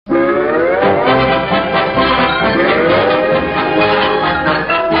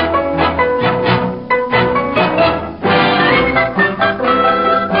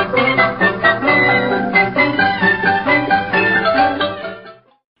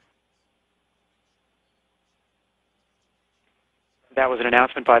That was an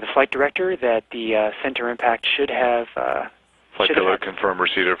announcement by the flight director that the center impact should have... Flight payload, confirm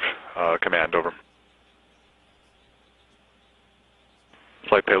receipt of command, over.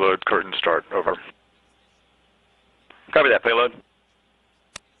 Flight payload, curtain start, over. Copy that, payload.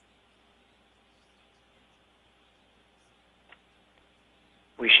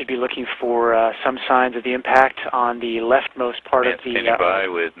 We should be looking for some signs of the impact on the leftmost part of the... Standing by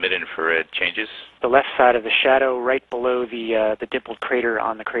with mid-infrared changes. The left side of the shadow, right below the dimpled crater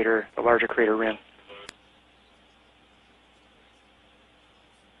on the crater, the larger crater rim.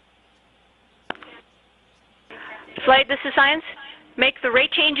 Flight, this is Science. Make the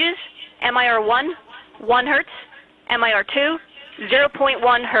rate changes. MIR 1, 1 Hertz. MIR 2,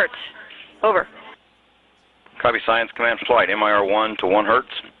 0.1 Hertz. Over. Copy, Science. Command flight. MIR 1 to 1 Hertz.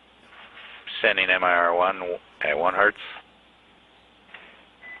 Sending MIR 1 at 1 Hertz.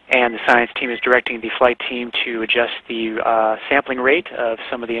 And the science team is directing the flight team to adjust the sampling rate of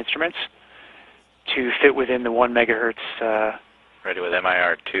some of the instruments to fit within the 1 megahertz. Ready with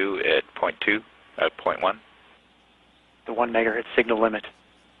MIR 2 at 0.1. The 1 megahertz signal limit.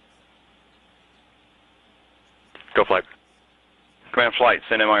 Go flight. Command flight.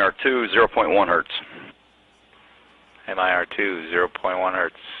 Send MIR 2, 0.1 Hertz. MIR 2, 0.1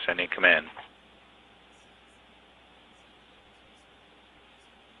 Hertz. Sending command.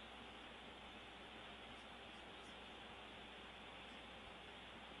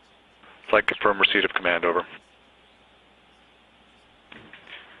 Flight confirm receipt of command, over.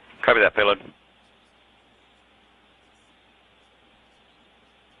 Copy that, payload.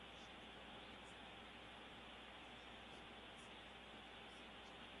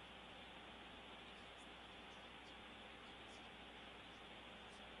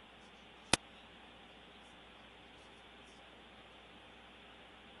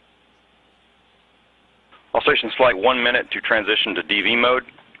 All stations flight 1 minute to transition to DV mode.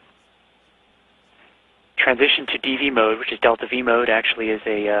 Transition to DV mode, which is Delta V mode, actually is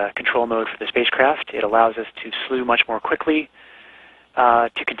a control mode for the spacecraft. It allows us to slew much more quickly,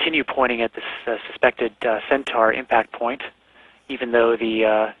 to continue pointing at this suspected Centaur impact point, even though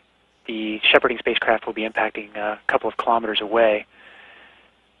the shepherding spacecraft will be impacting a couple of kilometers away.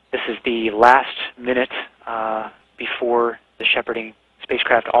 This is the last minute before the shepherding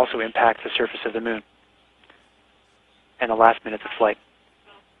spacecraft also impacts the surface of the Moon, and the last minutes of flight.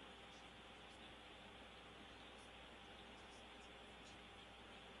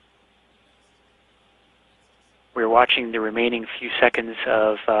 We're watching the remaining few seconds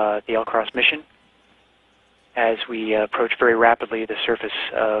of the LCROSS mission as we approach very rapidly the surface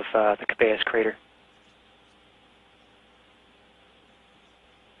of the Cabeus crater.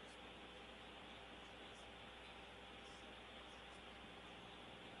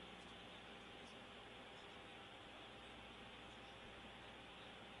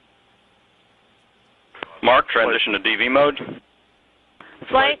 Mark, transition to DV mode.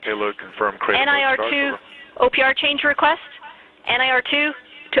 Flight. Payload confirm crater NIR 2 OPR change request. NIR 2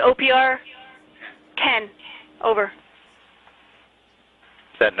 to OPR 10. Over.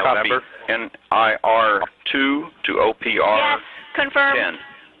 Is that November? Copy. NIR 2 to OPR Yes, confirm. 10.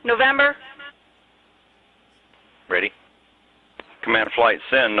 November. Ready? Command flight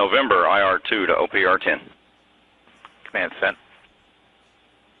send November IR 2 to OPR 10. Command sent.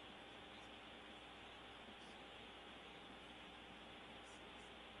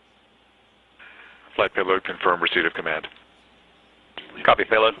 Flight payload confirm receipt of command. Copy,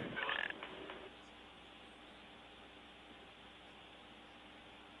 payload.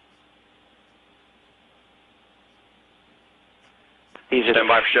 These are Stand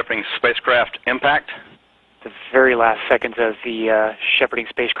by for shepherding spacecraft impact. the very last seconds of the shepherding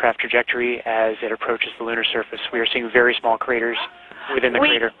spacecraft trajectory as it approaches the lunar surface. We are seeing very small craters within the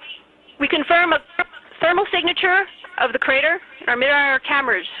crater. We confirm a thermal signature of the crater in our mid-IR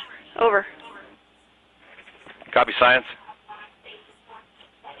cameras. Over. Copy, science.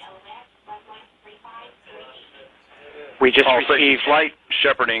 We just All received stations flight,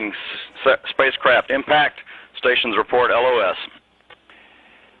 shepherding spacecraft impact. Stations report LOS.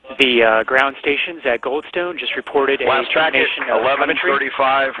 the ground stations at Goldstone just reported Last a packet, termination of telemetry.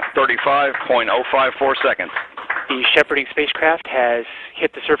 11:35.054 seconds. The shepherding spacecraft has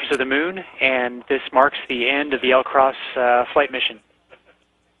hit the surface of the moon, and this marks the end of the LCROSS flight mission.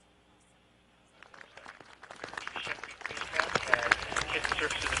 Hit the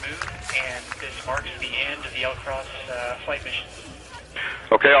surface of the moon, and this marks the end of the LCROSS flight mission.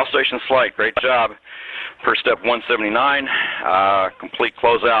 Okay, all stations flight. Great job. Per step 179, complete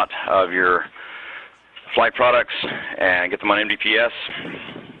closeout of your flight products and get them on MDPS.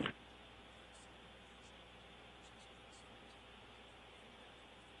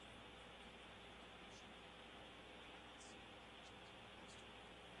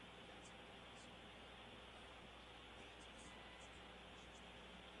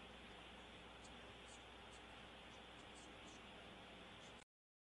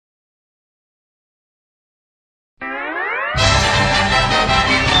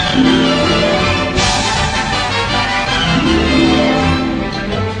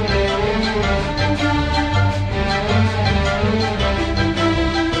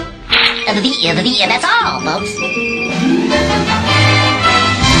 That's all, folks.